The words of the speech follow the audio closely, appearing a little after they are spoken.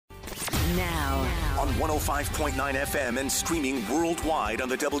Now. On 105.9 FM and streaming worldwide on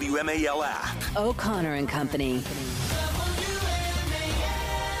the WMAL app. O'Connor and Company.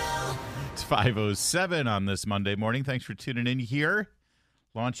 It's 5:07 on this Monday morning. Thanks for tuning in here.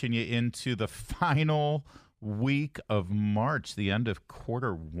 Launching you into the final week of March, the end of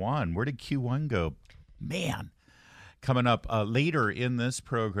quarter one. Where did Q1 go? Man. Coming up later in this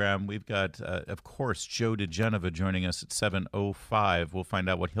program, we've got, of course, Joe DeGenova joining us at 7:05. We'll find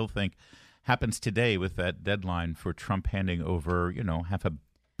out what he'll think happens today with that deadline for Trump handing over, $500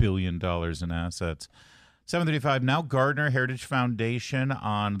 million in assets. 7:35 now, Gardner Heritage Foundation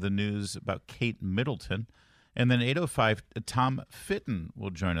on the news about Kate Middleton. And then 8:05, Tom Fitton will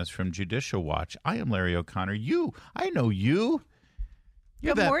join us from Judicial Watch. I am Larry O'Connor. I know you.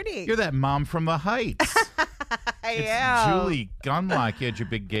 Good morning. You're that mom from the Heights. I am. Julie Gunlock. You had your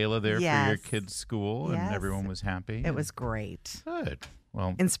big gala there for your kids' school, and everyone was happy. It was great. Good.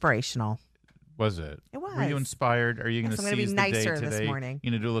 Well, inspirational. Was it? It was. Were you inspired? Are you going to seize the day today? I'm going to be nicer this morning.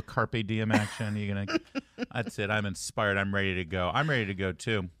 You going to do a little carpe diem action? You going to? That's it. I'm inspired. I'm ready to go. I'm ready to go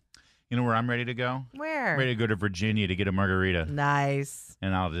too. You know where I'm ready to go? Where? I'm ready to go to Virginia to get a margarita. Nice.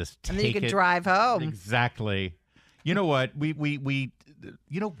 And I'll just take it. And then you can drive home. Exactly. You know what? You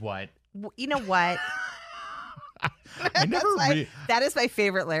know what? You know what? That is my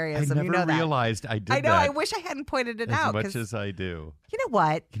favorite Larryism. I never realized I did that. I know. I wish I hadn't pointed it out. As much as I do. You know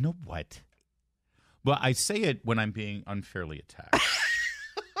what? You know what? Well, I say it when I'm being unfairly attacked,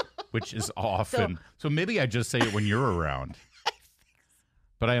 which is often. So maybe I just say it when you're around.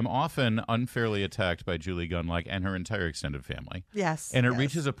 But I am often unfairly attacked by Julie Gunlock and her entire extended family. Yes. And it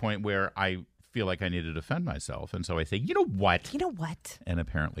reaches a point where I feel like I need to defend myself. And so I say, you know what? You know what? And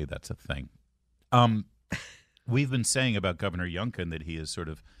apparently that's a thing. We've been saying about Governor Youngkin that he is sort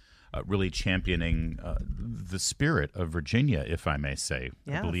of really championing the spirit of Virginia, if I may say.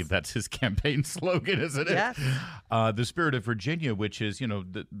 Yes. I believe that's his campaign slogan, isn't it? Yes. The spirit of Virginia, which is,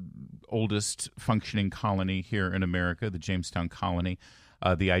 the oldest functioning colony here in America, the Jamestown colony.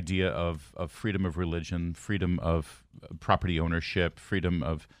 The idea of freedom of religion, freedom of property ownership, freedom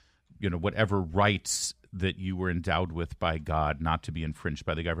of, whatever rights that you were endowed with by God, not to be infringed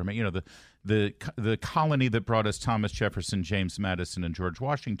by the government. The colony that brought us Thomas Jefferson, James Madison, and George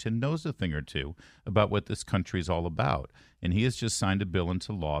Washington knows a thing or two about what this country is all about. And he has just signed a bill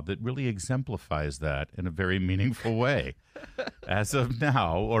into law that really exemplifies that in a very meaningful way. As of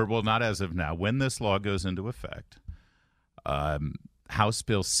now, or well, not as of now, when this law goes into effect, House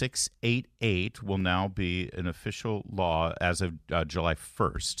Bill 688 will now be an official law as of July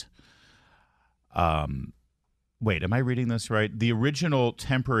 1st. Wait, am I reading this right? The original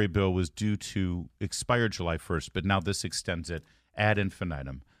temporary bill was due to expire July 1st, but now this extends it ad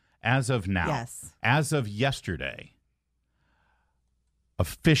infinitum. As of now, as of yesterday,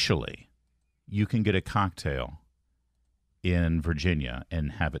 officially, you can get a cocktail in Virginia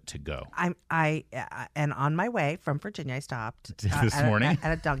and have it to go. And on my way from Virginia, I stopped this morning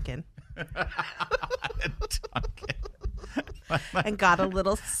at a Dunkin'. Dunkin'. And got a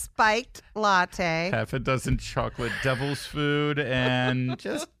little spiked latte. Half a dozen chocolate devil's food, and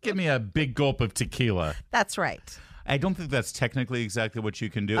just give me a big gulp of tequila. That's right. I don't think that's technically exactly what you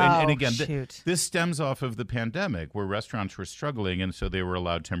can do. And again, shoot. This stems off of the pandemic where restaurants were struggling, and so they were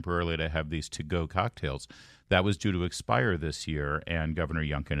allowed temporarily to have these to-go cocktails. That was due to expire this year, and Governor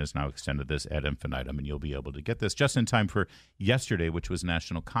Youngkin has now extended this ad infinitum, and you'll be able to get this just in time for yesterday, which was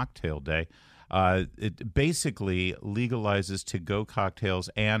National Cocktail Day. It basically legalizes to-go cocktails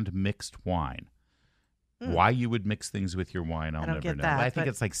and mixed wine. Why you would mix things with your wine, I'll never know. I think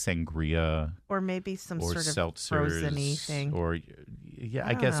it's like sangria. Or maybe some or sort of seltzers, frozen-y thing. Or,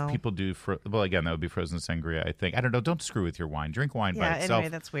 I guess people do. Well, again, that would be frozen sangria, I think. I don't know. Don't screw with your wine. Drink wine by itself. Yeah, anyway,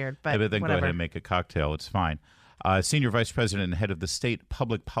 that's weird. But then whatever. go ahead and make a cocktail. It's fine. Senior Vice President and head of the State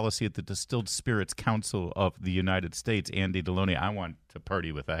Public Policy at the Distilled Spirits Council of the United States, Andy Deloney. I want to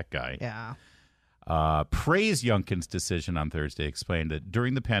party with that guy. Yeah. Praised Youngkin's decision on Thursday, explained that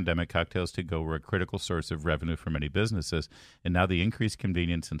during the pandemic, cocktails to go were a critical source of revenue for many businesses, and now the increased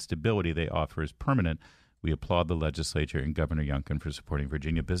convenience and stability they offer is permanent. We applaud the legislature and Governor Youngkin for supporting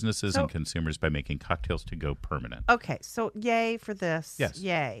Virginia businesses and consumers by making cocktails to go permanent. Okay, so yay for this. Yes.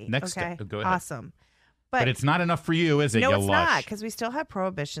 Yay. Next okay. step. Go ahead. Awesome. But it's not enough for you, is it? No, you it's lush? not, because we still have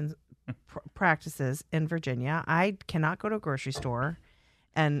prohibitions practices in Virginia. I cannot go to a grocery store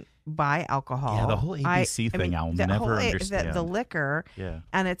and buy alcohol. Yeah, the whole ABC thing, I'll never understand. The liquor, yeah.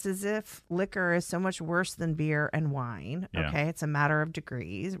 And it's as if liquor is so much worse than beer and wine. Yeah. Okay, it's a matter of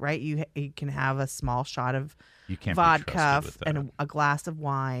degrees, right? You can have a small shot of you can't vodka be with and a glass of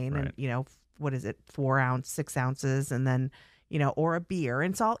wine, right. and what is it, 6 ounces, and then or a beer,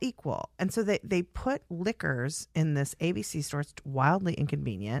 and it's all equal. And so they put liquors in this ABC store. It's wildly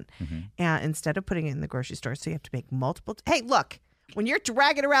inconvenient. And instead of putting it in the grocery store, so you have to make multiple. Hey, look, when you're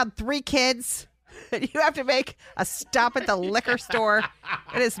dragging around 3 kids, you have to make a stop at the liquor store.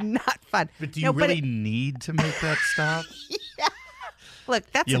 It is not fun. But do you really need to make that stop? Yeah. Look,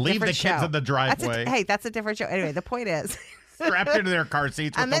 that's you a leave the different kids show. in the driveway. That's a different show. Anyway, the point is, strapped into their car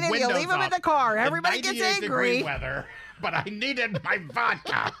seats with and then the if you windows leave them up, in the car, everybody gets 98-degree angry. weather, but I needed my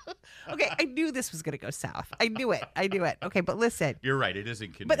vodka. Okay, I knew this was going to go south. I knew it. Okay, but listen. You're right. It is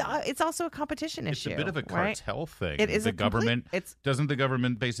inconvenient. But it's also a competition issue. It's a bit of a cartel thing. It is the government. Doesn't the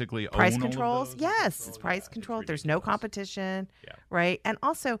government basically price own controls? All of those? Yes, it's price control. There's no competition, Yeah. right? And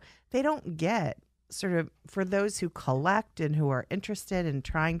also, they don't get sort of for those who collect and who are interested in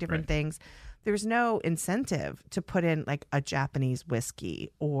trying different things. There's no incentive to put in like a Japanese whiskey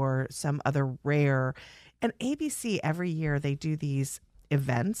or some other rare. And ABC every year they do these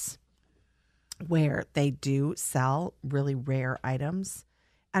events where they do sell really rare items.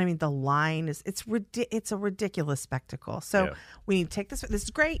 And I mean, the line it's a ridiculous spectacle. So we need to take this. This is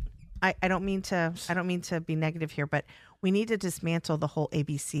great. I don't mean to be negative here, but we need to dismantle the whole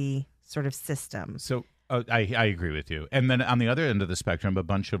ABC sort of system. So I agree with you. And then on the other end of the spectrum, a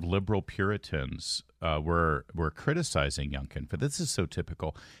bunch of liberal Puritans were criticizing Youngkin for this is so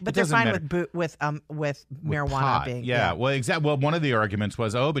typical. But they're fine with marijuana pot. being Well, exactly. Well, one of the arguments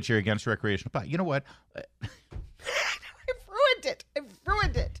was, but you're against recreational pot. You know what? I've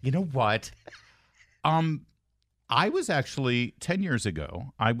ruined it. You know what? I was actually 10 years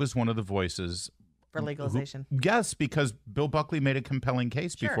ago. I was one of the voices for legalization. Yes, because Bill Buckley made a compelling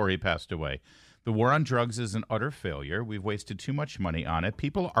case before he passed away. The war on drugs is an utter failure. We've wasted too much money on it.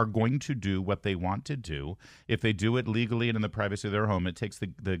 People are going to do what they want to do. If they do it legally and in the privacy of their home, it takes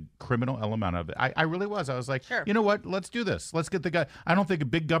the criminal element of it. I really was. I was like, you know what? Let's do this. Let's get the guy. I don't think a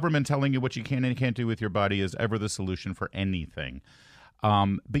big government telling you what you can and can't do with your body is ever the solution for anything.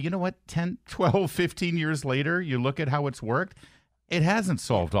 But you know what? 10, 12, 15 years later, you look at how it's worked. It hasn't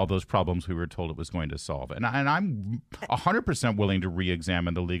solved all those problems we were told it was going to solve. And I'm 100% willing to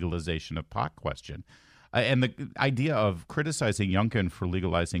re-examine the legalization of pot question. And the idea of criticizing Youngkin for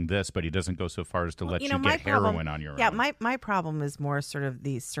legalizing this, but he doesn't go so far as to let you get heroin on your own. Yeah, my problem is more sort of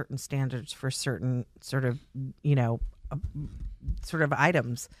these certain standards for certain sort of, sort of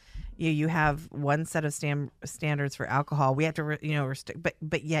items. You have one set of standards for alcohol. We have to,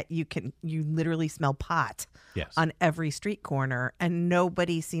 but yet you literally smell pot on every street corner, and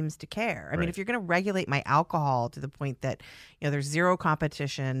nobody seems to care. I mean, if you're going to regulate my alcohol to the point that there's zero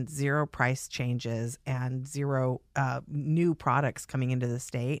competition, zero price changes, and zero new products coming into the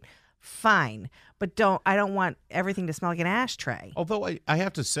state, fine, but I don't want everything to smell like an ashtray. Although I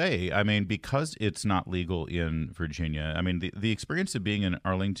have to say, I mean, because it's not legal in Virginia, I mean, the experience of being in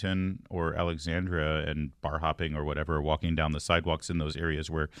Arlington or Alexandria and bar hopping or whatever, walking down the sidewalks in those areas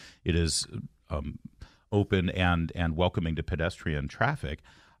where it is open and welcoming to pedestrian traffic,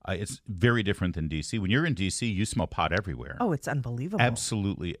 it's very different than D.C. When you're in D.C., you smell pot everywhere. Oh, it's unbelievable.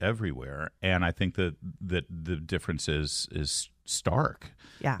 Absolutely everywhere. And I think that the difference is stark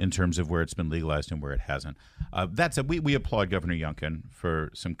in terms of where it's been legalized and where it hasn't. That's it. We applaud Governor Youngkin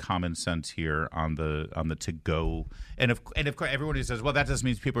for some common sense here on the to-go. And of course, everybody says, well, that doesn't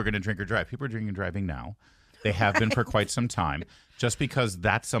mean people are going to drink or drive. People are drinking and driving now. They have been for quite some time. Just because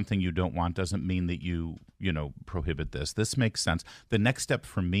that's something you don't want doesn't mean that you prohibit this. This makes sense. The next step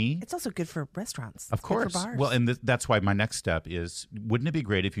for me... It's also good for restaurants. Of course. Good for bars. Well, and that's why my next step is, wouldn't it be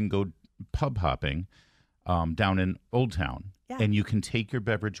great if you can go pub hopping down in Old Town and you can take your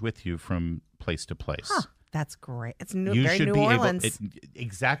beverage with you from place to place? Huh. That's great. It's very New Orleans.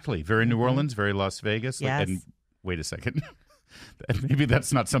 Exactly. Very New Orleans, very Las Vegas. Yes. And wait a second. Maybe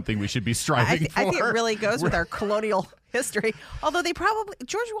that's not something we should be striving for. I think it really goes with our colonial history. Although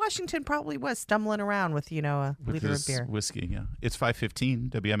George Washington probably was stumbling around with, a liter of beer. Whiskey, yeah. It's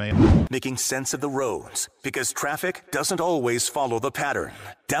 5:15 WMAL. Making sense of the roads, because traffic doesn't always follow the pattern.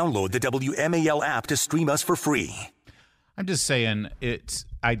 Download the WMAL app to stream us for free. I'm just saying,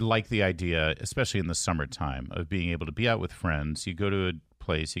 I like the idea, especially in the summertime, of being able to be out with friends. You go to a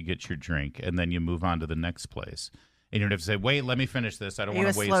place, you get your drink, and then you move on to the next place. And you don't have to say, wait, let me finish this. I don't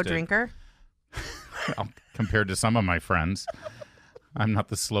want to waste it. Are you a slow drinker? Well, compared to some of my friends, I'm not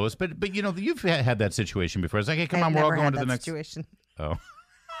the slowest. But you've had that situation before. It's like, hey, come on, we're all going to the next situation. Oh.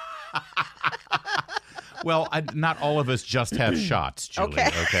 Well, not all of us just have shots, Julie.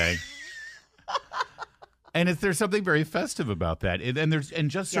 Okay. And there's something very festive about that. And there's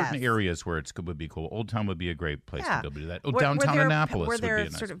just certain areas where it would be cool. Old Town would be a great place to be able to do that. Oh, downtown Annapolis would be a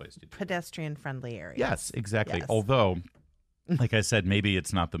nice place to do that. Pedestrian-friendly areas. Yes, exactly. Yes. Although Like I said, maybe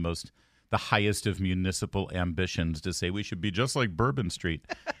it's not the highest of municipal ambitions to say we should be just like Bourbon Street.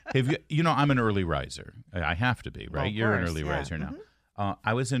 I'm an early riser. I have to be, right? Well, You're an course, early yeah. riser now.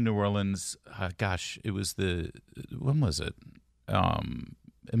 I was in New Orleans. It was when was it?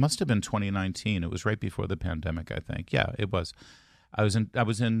 It must have been 2019. It was right before the pandemic, I think. Yeah, it was. I was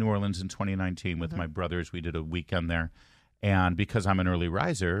in New Orleans in 2019 with my brothers. We did a weekend there. And because I'm an early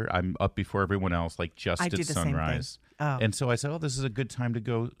riser, I'm up before everyone else, like just I at do the sunrise. same thing. Oh. And so I said, "Oh, this is a good time to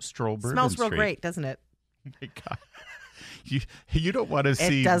go stroll Bourbon Smells Street." real great, doesn't it? Oh my God. You don't want to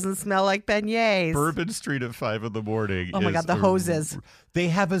see It doesn't smell like beignets. Bourbon Street at 5 a.m. Oh my God, the hoses. They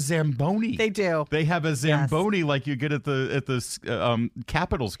have a Zamboni. They do. They have a Zamboni like you get at the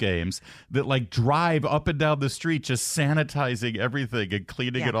Capitals games that like drive up and down the street just sanitizing everything and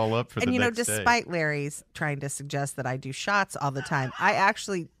cleaning it all up for the next day. Despite Larry's trying to suggest that I do shots all the time, I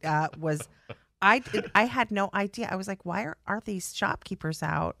actually I had no idea. I was like, why are these shopkeepers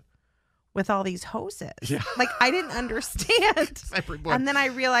out with all these hoses? Yeah. Like, I didn't understand. Everyone. And then I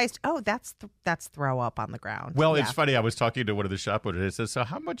realized, that's throw up on the ground. Well, it's funny. I was talking to one of the shop owners. I said, "So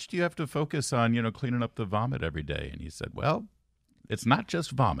how much do you have to focus on, cleaning up the vomit every day?" And he said, "Well, it's not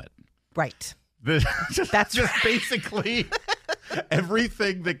just vomit. Right. That's just basically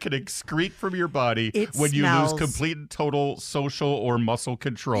everything that can excrete from your body when you lose complete and total social or muscle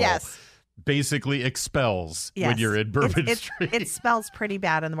control." Yes. Basically expels when you're in Bourbon Street. It smells pretty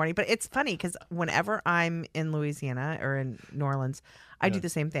bad in the morning. But it's funny because whenever I'm in Louisiana or in New Orleans, I do the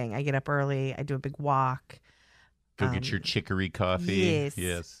same thing. I get up early. I do a big walk. Go get your chicory coffee.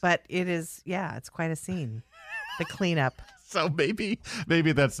 Yes. But it is, it's quite a scene. The cleanup. So maybe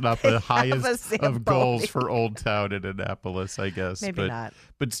that's not the highest of goals for Old Town in Annapolis, I guess. Maybe not.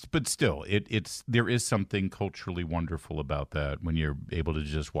 But still, there is something culturally wonderful about that when you're able to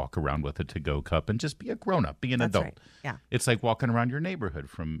just walk around with a to-go cup and just be a grown-up, be an adult. Right. Yeah. It's like walking around your neighborhood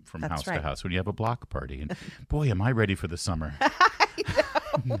from house to house when you have a block party. And boy, am I ready for the summer.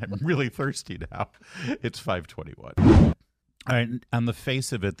 I'm really thirsty now. It's 5:21. All right, on the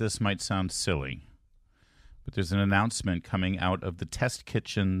face of it, this might sound silly. But there's an announcement coming out of the test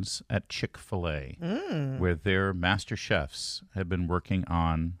kitchens at Chic-Fil-A where their master chefs have been working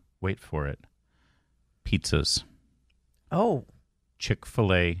on, wait for it, pizzas. Oh.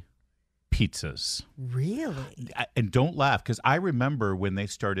 Chic-Fil-A pizzas. Really? And don't laugh, because I remember when they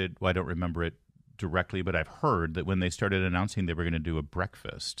started, I don't remember it directly, but I've heard that when they started announcing they were going to do a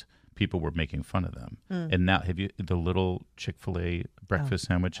breakfast, people were making fun of them. And now, have you the little Chick-fil-A breakfast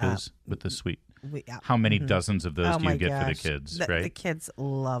sandwiches with the sweet? How many dozens of those do you get for the kids, right? The kids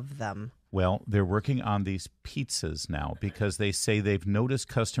love them. Well, they're working on these pizzas now because they say they've noticed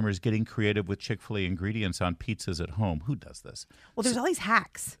customers getting creative with Chick-fil-A ingredients on pizzas at home. Who does this? Well, there's all these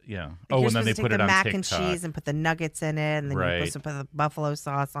hacks. Yeah. Like And then they put it on mac TikTok. and cheese and put the nuggets in it, and then you're supposed to put the buffalo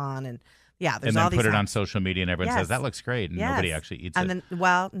sauce on, and there's and then all these put it hacks. on social media, and everyone says that looks great, and nobody actually eats it. And then,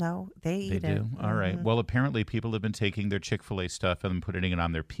 no, they eat it. They do. All right. Well, apparently people have been taking their Chick-fil-A stuff and putting it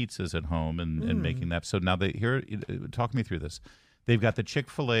on their pizzas at home and making that. So now talk me through this. They've got the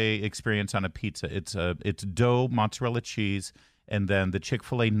Chick-fil-A experience on a pizza. It's dough, mozzarella cheese, and then the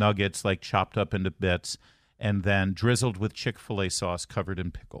Chick-fil-A nuggets like chopped up into bits, and then drizzled with Chick-fil-A sauce covered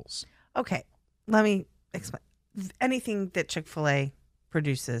in pickles. Okay, let me explain. Anything that Chick-fil-A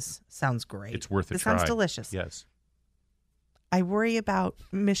produces sounds great. It's worth a It try. sounds delicious. Yes. I worry about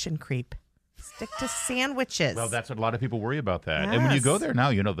mission creep. Stick to sandwiches. Well, that's what a lot of people worry about that. And when you go there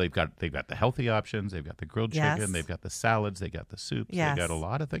now, they've got the healthy options. They've got the grilled chicken. They've got the salads. They got the soups. Yes. They got a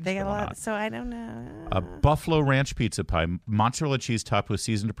lot of things They got going a lot. on. So I don't know. A buffalo ranch pizza pie, mozzarella cheese topped with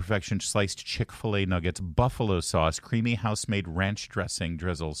seasoned to perfection sliced Chick-fil-A nuggets, buffalo sauce, creamy house-made ranch dressing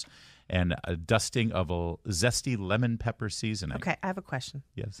drizzles, and a dusting of a zesty lemon pepper seasoning. Okay, I have a question.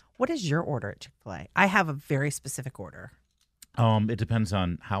 Yes. What is your order at Chick-fil-A? I have a very specific order. It depends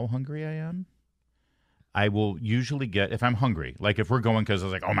on how hungry I am. I will usually get, if I'm hungry, like if we're going because I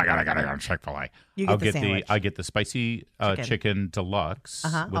was like, oh my God, I gotta go to Chick-fil-A. I'll get the sandwich. I get the spicy chicken deluxe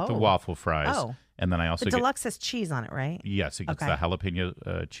with the waffle fries. Oh. And then I also The deluxe has cheese on it, right? Yes, it gets the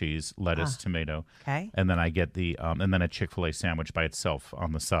jalapeno cheese, lettuce, tomato. Okay. And then I get the and then a Chick-fil-A sandwich by itself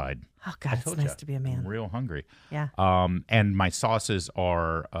on the side. Oh God, it's nice to be a man. I'm real hungry. Yeah. And my sauces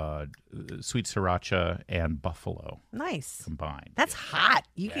are sweet siracha and buffalo. Nice. Combined. That's hot.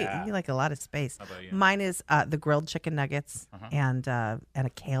 You like a lot of space. How about you? Mine is the grilled chicken nuggets and a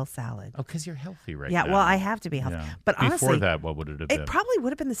kale salad. Oh, because you're healthy right Yeah, now. well, I have to be healthy. Yeah. But honestly, before that, what would it have been? it probably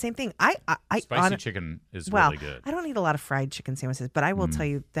would have been the same thing. I Spicy chicken is well, really good. I don't eat a lot of fried chicken sandwiches, but I will tell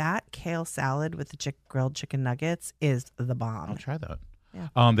you that kale salad with the grilled chicken nuggets is the bomb. I'll try that.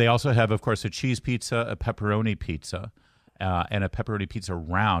 Yeah. They also have, of course, a cheese pizza, a pepperoni pizza, and a pepperoni pizza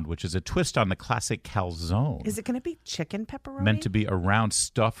round, which is a twist on the classic calzone. Is it going to be chicken pepperoni? Meant to be a round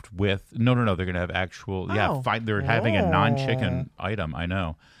stuffed with no. They're going to have actual. They're having a non-chicken item. I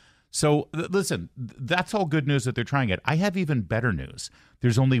know. So listen, that's all good news that they're trying it. I have even better news.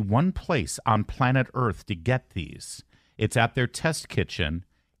 There's only one place on planet Earth to get these. It's at their test kitchen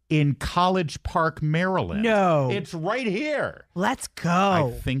in College Park, Maryland. No. It's right here. Let's go.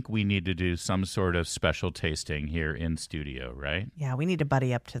 I think we need to do some sort of special tasting here in studio, right? Yeah, we need to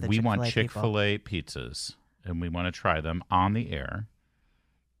buddy up to the Chick-fil-A We want Chick-fil-A pizzas, and we want to try them on the air,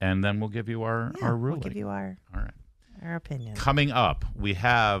 and then we'll give you our ruling. We'll give you our opinion. Coming up, we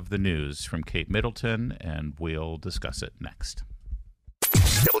have the news from Kate Middleton, and we'll discuss it next.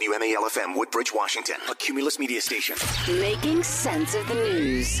 WMAL FM, Woodbridge, Washington, a Cumulus media station. Making sense of the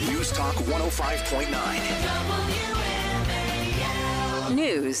news. News Talk 105.9. WMAL.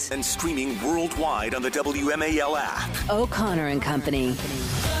 News. And streaming worldwide on the WMAL app. O'Connor and Company.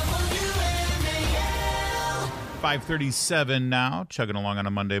 5:37 now, chugging along on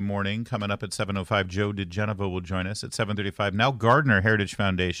a Monday morning. Coming up at 7:05, Joe DeGenevo will join us at 7:35. Now Gardner Heritage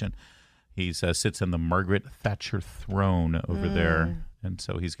Foundation. He sits in the Margaret Thatcher throne over there, and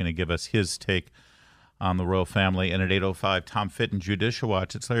so he's going to give us his take on the royal family. And at 8:05, Tom Fitton, Judicial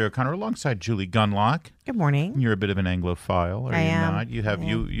Watch. It's Larry O'Connor alongside Julie Gunlock. Good morning. You're a bit of an Anglophile, are I you am. not?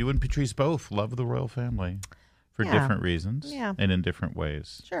 You and Patrice both love the royal family for different reasons and in different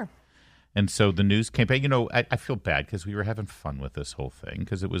ways. Sure. And so the news campaign, I feel bad because we were having fun with this whole thing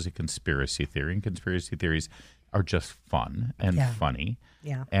because it was a conspiracy theory, and conspiracy theories are just fun and funny.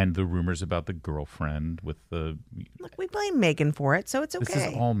 Yeah. And the rumors about the girlfriend with the... Look, we blame Meghan for it, so it's okay. This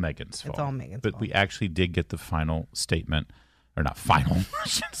is all Meghan's fault. It's all Meghan's fault. But we actually did get the final statement, or not final, I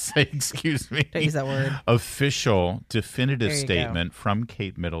should say, excuse me. Don't use that word. Official, definitive statement go. from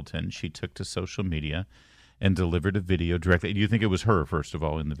Kate Middleton. She took to social media and delivered a video directly. Do you think it was her, first of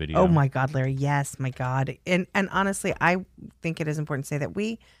all, in the video? Oh, my God, Larry. Yes, my God. And honestly, I think it is important to say that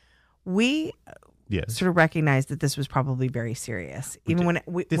we sort of recognized that this was probably very serious. Even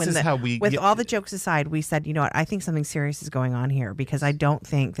with all the jokes aside, we said, you know what, I think something serious is going on here because I don't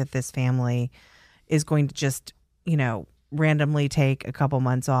think that this family is going to just, randomly take a couple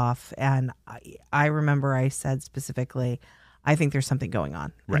months off. And I remember I said specifically, I think there's something going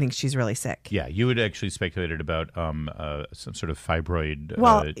on. Right. I think she's really sick. Yeah, you had actually speculated about some sort of fibroid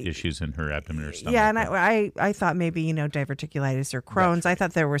issues in her abdomen or stomach. Yeah, and I thought maybe, diverticulitis or Crohn's. I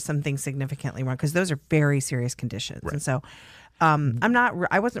thought there was something significantly wrong because those are very serious conditions. Right. And so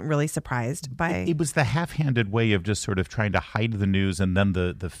I wasn't really surprised by... It was the half-handed way of just sort of trying to hide the news and then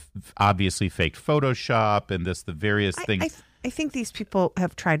the obviously faked Photoshop and the various things. I think these people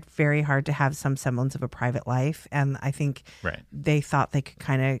have tried very hard to have some semblance of a private life, and I think they thought they could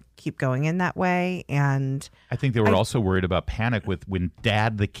kind of keep going in that way. And I think they were also worried about panic with when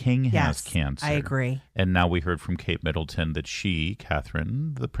Dad the King has cancer. I agree. And now we heard from Kate Middleton that she,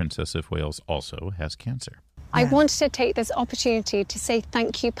 Catherine, the Princess of Wales, also has cancer. I wanted to take this opportunity to say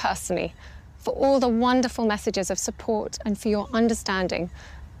thank you personally for all the wonderful messages of support and for your understanding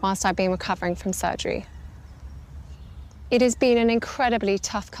whilst I've been recovering from surgery. It has been an incredibly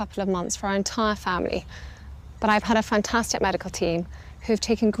tough couple of months for our entire family, but I've had a fantastic medical team who have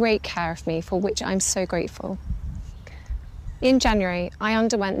taken great care of me, for which I'm so grateful. In January, I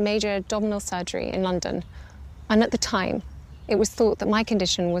underwent major abdominal surgery in London, and at the time, it was thought that my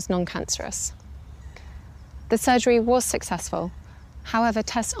condition was non-cancerous. The surgery was successful. However,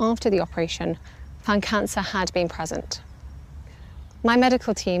 tests after the operation found cancer had been present. My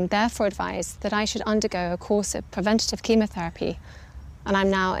medical team therefore advised that I should undergo a course of preventative chemotherapy, and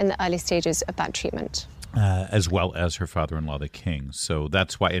I'm now in the early stages of that treatment. As well as her father-in-law, the king. So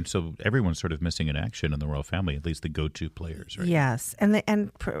that's why, and so everyone's sort of missing in action in the royal family, at least the go-to players, right? Yes,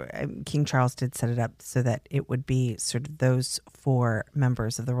 and King Charles did set it up so that it would be sort of those four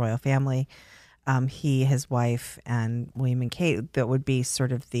members of the royal family, he, his wife, and William and Kate, that would be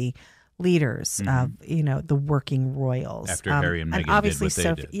sort of the leaders of the working royals after Harry and Meghan obviously did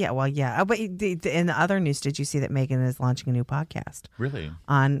what they did. Yeah, well, yeah. But in the other news, did you see that Meghan is launching a new podcast? Really?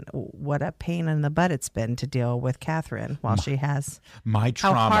 On what a pain in the butt it's been to deal with Catherine while she has my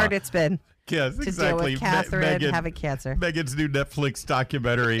trauma. How hard it's been. Yes, to exactly. deal with Catherine having cancer. Meghan's new Netflix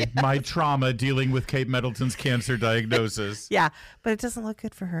documentary, My Trauma, dealing with Kate Middleton's cancer diagnosis. Yeah, but it doesn't look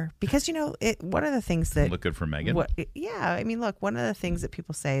good for her because one of the things that look good for Meghan. One of the things that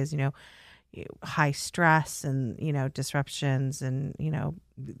people say is high stress and disruptions and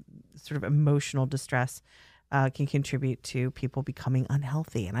sort of emotional distress can contribute to people becoming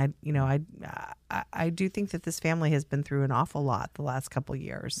unhealthy. And I do think that this family has been through an awful lot the last couple of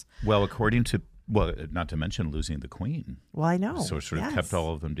years. Well, according to Well, not to mention losing the Queen. Well, I know. So it sort of kept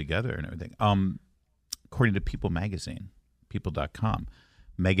all of them together and everything. According to People magazine, people.com,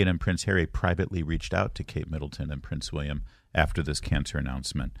 Meghan and Prince Harry privately reached out to Kate Middleton and Prince William after this cancer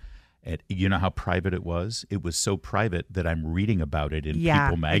announcement. And you know how private it was? It was so private that I'm reading about it in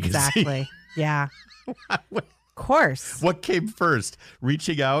People magazine. Exactly. Yeah. Of course. What came first,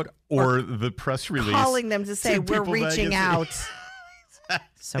 reaching out or the press release? Calling them to say, we're People reaching magazine? out.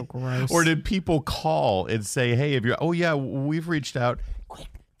 So gross. Or did people call and say, hey, we've reached out. Quick,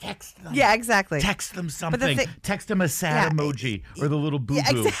 text them. Yeah, exactly. Text them something. Text them a sad emoji or the little boo-boo.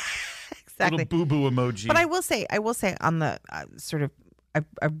 Yeah, exactly. Little boo-boo emoji. But I will say on the sort of,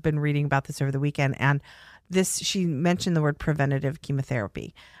 I've been reading about this over the weekend, and she mentioned the word preventative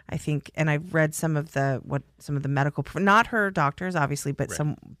chemotherapy, I think, and I've read some of the medical, not her doctors, obviously, but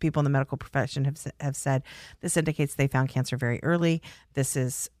some people in the medical profession have said this indicates they found cancer very early. This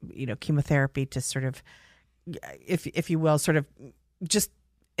is, chemotherapy to sort of, if you will, sort of just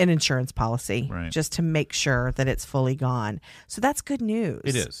an insurance policy, just to make sure that it's fully gone. So that's good news.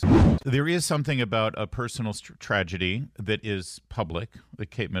 It is. There is something about a personal tragedy that is public that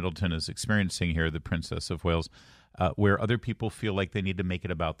Kate Middleton is experiencing here, the Princess of Wales, where other people feel like they need to make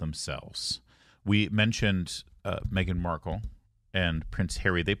it about themselves. We mentioned Meghan Markle and Prince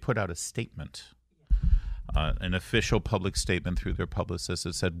Harry. They put out a statement, an official public statement through their publicist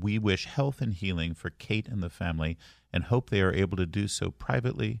that said, "We wish health and healing for Kate and the family and hope they are able to do so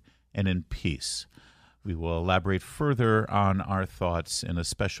privately and in peace. We will elaborate further on our thoughts in a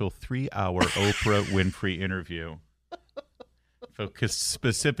special 3-hour Oprah Winfrey interview focused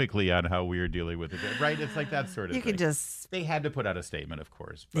specifically on how we are dealing with it." Right? It's like that sort of thing. They had to put out a statement, of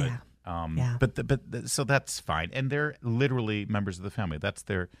course. But, but so that's fine. And they're literally members of the family. That's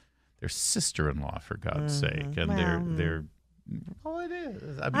their sister-in-law, for God's sake. And they're it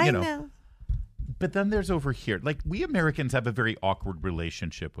is. I know. But then there's over here, like, we Americans have a very awkward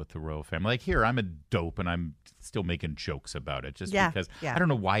relationship with the royal family. Like, here, I'm a dope and I'm still making jokes about it because I don't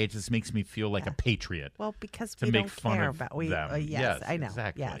know why it just makes me feel like a patriot. Well, because to we make don't fun care of about them. Yes, I know.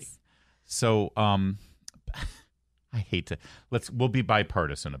 Exactly. Yes. So, I hate to we'll be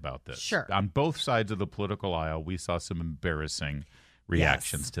bipartisan about this. Sure. On both sides of the political aisle, we saw some embarrassing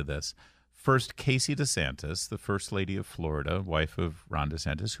reactions to this. First, Casey DeSantis, the First Lady of Florida, wife of Ron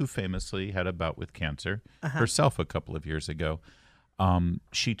DeSantis, who famously had a bout with cancer herself a couple of years ago.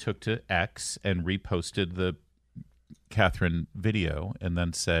 She took to X and reposted the Catherine video and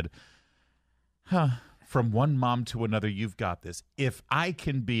then said, from one mom to another, you've got this. If I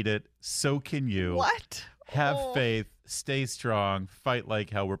can beat it, so can you. What? Have faith, stay strong, fight like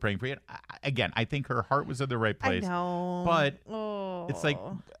hell. We're praying for you. Again, I think her heart was in the right place. I know. But it's like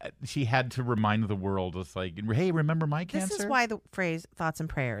she had to remind the world, it's like, hey, remember my cancer? This is why the phrase thoughts and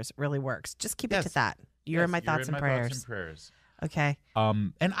prayers really works. Just keep it to that. You're in my thoughts and prayers. Okay.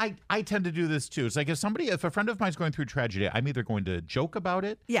 And I tend to do this too. It's like if a friend of mine's going through tragedy, I'm either going to joke about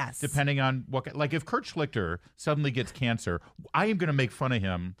it. Yes. Depending on what, like if Kurt Schlichter suddenly gets cancer, I am going to make fun of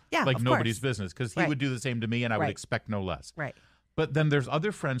him like of nobody's course. business because he would do the same to me and I would expect no less. Right. But then there's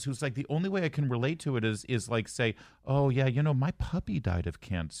other friends who's like, the only way I can relate to it is like say, oh yeah, my puppy died of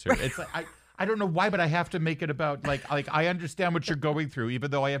cancer. Right. It's like I don't know why, but I have to make it about like I understand what you're going through, even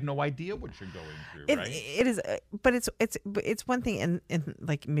though I have no idea what you're going through. Right? It is, but it's one thing, and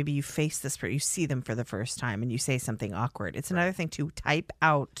like maybe you face this, you see them for the first time, and you say something awkward. It's another thing to type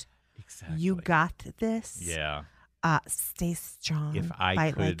out. Exactly. You got this. Yeah. Stay strong. If I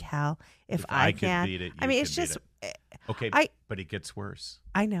fight could, like hell. If I can, could beat it, I mean, it's just. Okay, but it gets worse.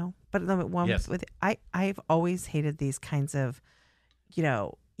 I know, but the one with I've always hated these kinds of,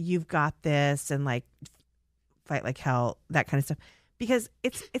 you've got this and like fight like hell, that kind of stuff, because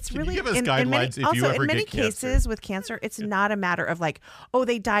it's Can really you give us guidelines if you ever in many get cancer? cases with cancer, it's not a matter of like, oh,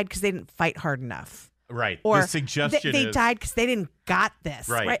 they died because they didn't fight hard enough. Right. Or the suggestion they is, died because they didn't got this.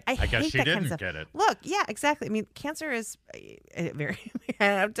 Right. I guess hate she that didn't kind of stuff. get it. Look, yeah, exactly. I mean, cancer is very, I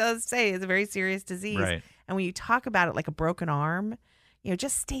have to say, it's a very serious disease. Right. And when you talk about it like a broken arm,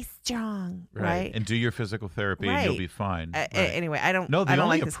 just stay strong, right? And do your physical therapy and you'll be fine. Anyway, I don't. No, the I don't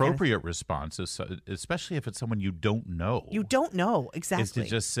only like appropriate response is, especially if it's someone you don't know. You don't know exactly. Is to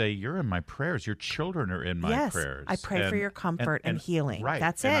just say, "You're in my prayers. Your children are in my prayers." I pray for your comfort and healing. Right.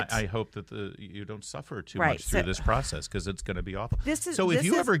 That's and it. I hope that you don't suffer too much through this process because it's going to be awful. If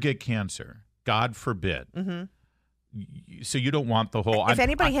you ever get cancer, God forbid, so you don't want the whole. If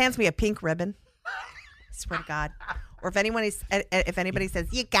anybody hands me a pink ribbon, I swear to God. Or if anybody says,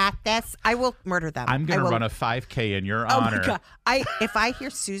 you got this, I will murder them. I'm going to run a 5K in your honor. Oh, my God. If I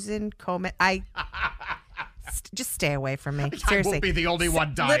hear Susan Komen, Just stay away from me. I Seriously. won't be the only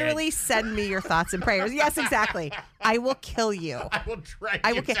one dying. Literally send me your thoughts and prayers. Yes, exactly. I will kill you. I will drag I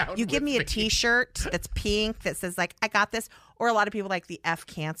you will kill down you. Give with me a T-shirt that's pink that says like I got this, or a lot of people like the F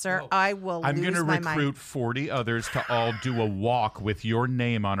cancer. I will. I'm going to recruit 40 others to all do a walk with your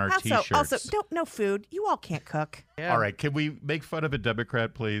name on our T-shirts. Also, no food. You all can't cook. All right, can we make fun of a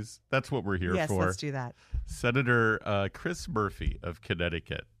Democrat, please? That's what we're here Yes, for. let's do that. Senator Chris Murphy of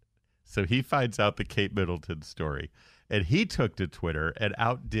Connecticut. So he finds out the Kate Middleton story, and he took to Twitter and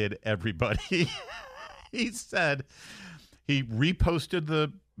outdid everybody. He said he reposted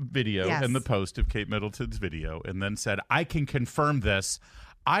the video and the post of Kate Middleton's video and then said, I can confirm this.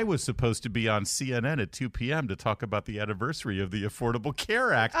 I was supposed to be on CNN at 2 p.m. to talk about the anniversary of the Affordable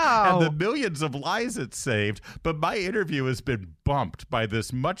Care Act and the millions of lives it saved, but my interview has been bumped by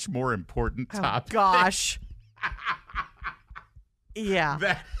this much more important topic. Gosh.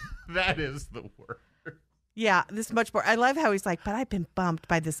 Yeah. That is the word. Yeah, this much more. I love how he's like, but I've been bumped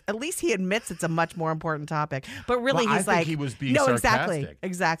by this. At least he admits it's a much more important topic. But really, I he's think like, he was being no, sarcastic.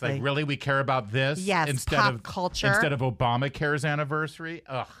 Exactly. It's like, really, we care about this? Yes, instead pop of culture. Instead of Obamacare's anniversary?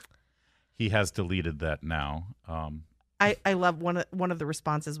 Ugh. He has deleted that now. I love one of the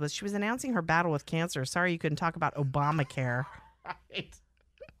responses was she was announcing her battle with cancer. Sorry you couldn't talk about Obamacare. Right.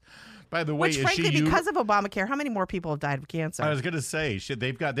 By the way, which frankly, because of Obamacare, how many more people have died of cancer? I was going to say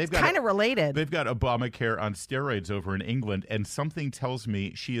they've got kind of related. They've got Obamacare on steroids over in England, and something tells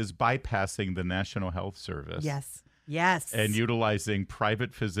me she is bypassing the National Health Service. Yes. And utilizing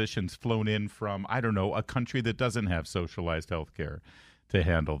private physicians flown in from, I don't know, a country that doesn't have socialized health care to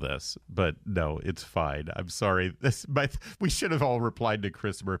handle this. But no, it's fine. I'm sorry. We should have all replied to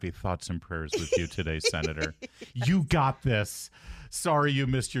Chris Murphy. Thoughts and prayers with you today, Senator. Yes. You got this. Sorry you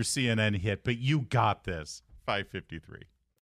missed your CNN hit, but you got this. 5:53.